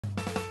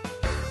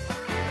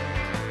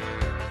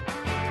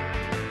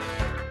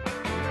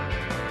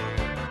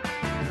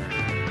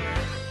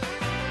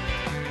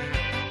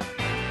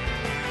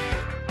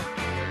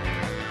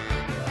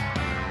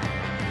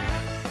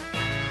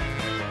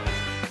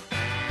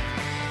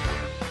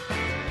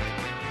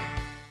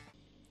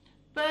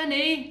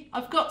Bernie,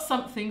 I've got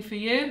something for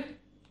you.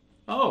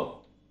 Oh,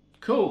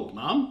 cool,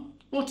 Mum.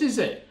 What is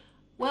it?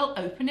 Well,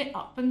 open it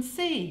up and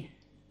see.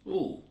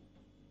 Ooh,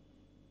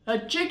 a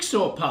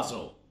jigsaw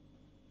puzzle.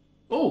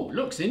 Oh,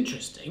 looks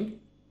interesting.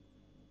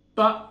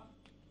 But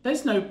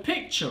there's no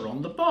picture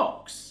on the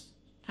box.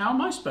 How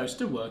am I supposed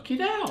to work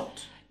it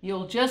out?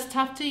 You'll just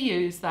have to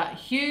use that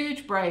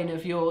huge brain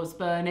of yours,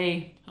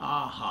 Bernie.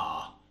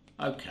 Aha,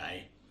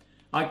 okay.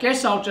 I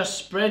guess I'll just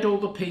spread all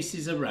the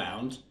pieces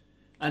around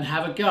and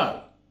have a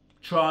go.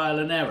 Trial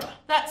and error.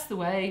 That's the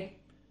way.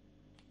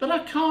 But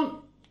I can't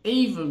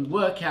even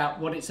work out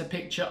what it's a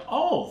picture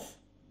of.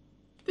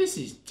 This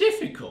is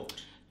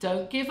difficult.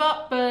 Don't give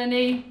up,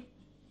 Bernie.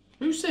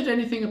 Who said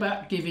anything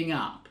about giving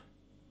up?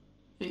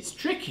 It's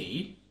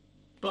tricky,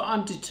 but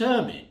I'm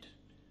determined.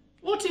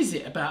 What is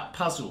it about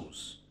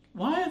puzzles?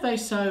 Why are they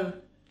so,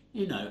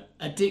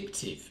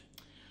 addictive?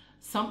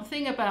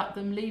 Something about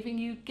them leaving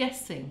you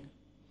guessing.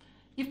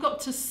 You've got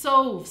to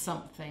solve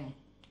something.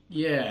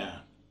 Yeah,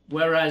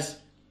 whereas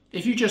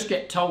if you just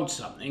get told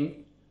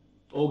something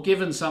or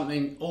given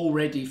something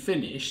already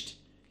finished,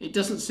 it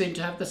doesn't seem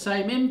to have the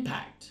same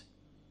impact.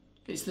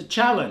 It's the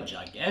challenge,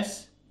 I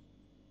guess.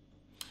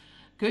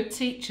 Good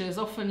teachers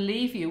often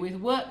leave you with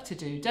work to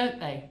do, don't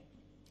they?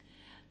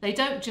 They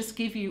don't just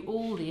give you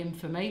all the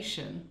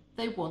information,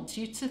 they want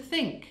you to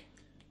think.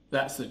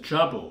 That's the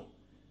trouble.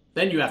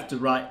 Then you have to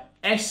write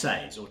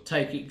essays or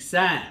take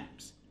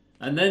exams,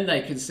 and then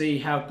they can see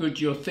how good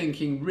your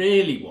thinking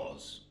really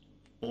was.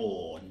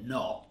 Or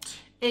not.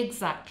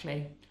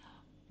 Exactly.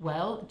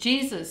 Well,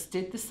 Jesus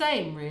did the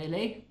same,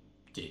 really.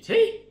 Did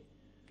he?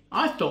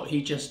 I thought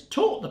he just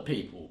taught the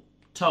people,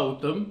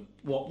 told them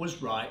what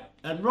was right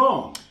and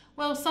wrong.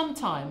 Well,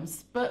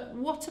 sometimes, but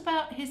what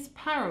about his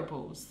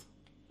parables?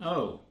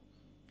 Oh,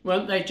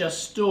 weren't they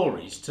just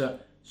stories to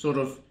sort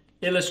of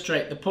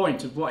illustrate the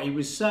point of what he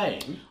was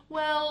saying?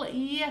 Well,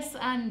 yes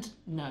and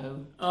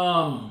no.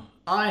 Oh,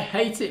 I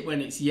hate it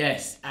when it's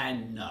yes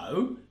and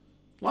no.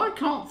 Why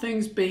can't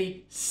things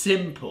be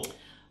simple?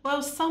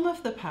 Well, some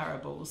of the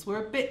parables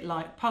were a bit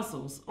like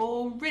puzzles,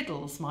 or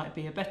riddles might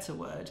be a better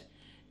word.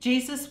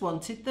 Jesus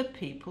wanted the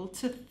people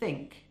to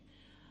think.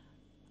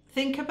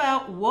 Think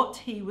about what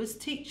he was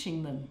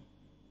teaching them.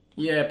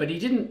 Yeah, but he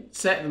didn't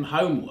set them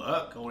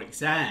homework or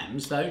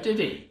exams, though, did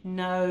he?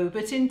 No,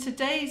 but in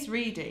today's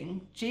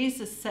reading,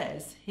 Jesus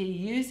says he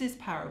uses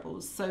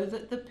parables so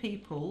that the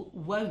people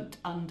won't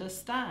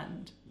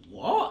understand.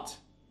 What?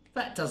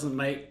 That doesn't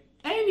make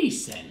any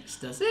sense,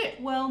 does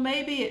it? Well,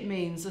 maybe it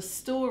means a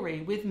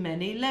story with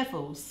many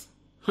levels.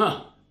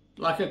 Huh,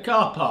 like a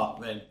car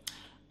park then.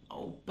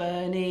 Oh,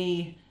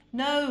 Bernie.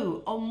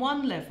 No, on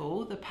one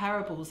level, the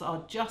parables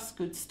are just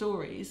good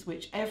stories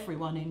which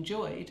everyone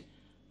enjoyed.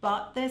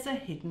 But there's a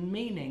hidden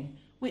meaning,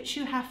 which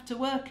you have to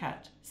work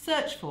at,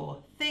 search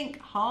for, think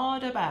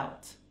hard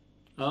about.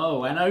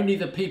 Oh, and only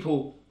the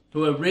people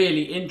who are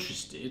really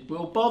interested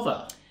will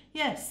bother.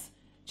 Yes,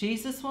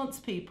 Jesus wants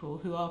people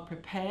who are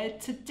prepared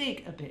to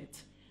dig a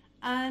bit.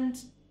 And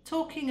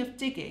talking of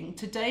digging,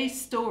 today's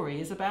story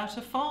is about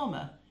a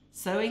farmer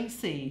sowing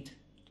seed.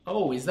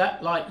 Oh, is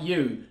that like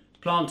you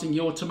planting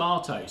your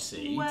tomato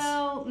seeds?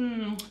 Well,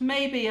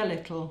 maybe a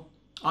little.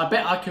 I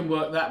bet I can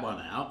work that one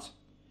out.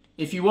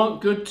 If you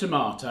want good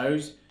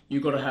tomatoes,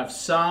 you've got to have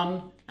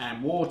sun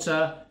and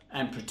water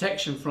and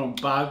protection from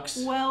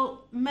bugs.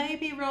 Well,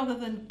 maybe rather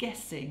than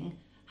guessing,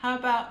 how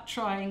about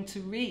trying to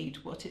read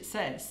what it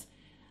says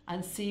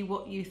and see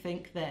what you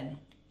think then?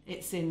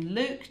 It's in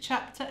Luke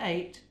chapter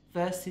 8,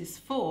 verses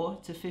 4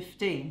 to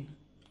 15.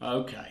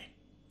 Okay.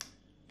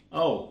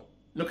 Oh,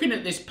 looking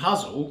at this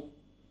puzzle,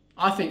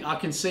 I think I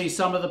can see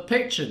some of the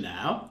picture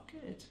now.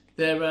 Good.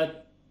 There are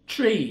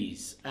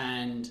trees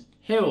and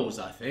hills,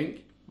 I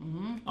think.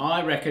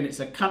 I reckon it's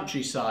a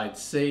countryside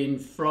scene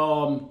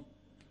from,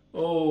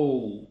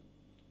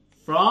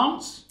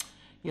 France?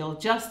 You'll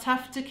just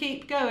have to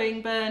keep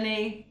going,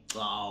 Bernie.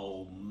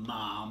 Oh,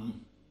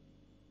 Mum.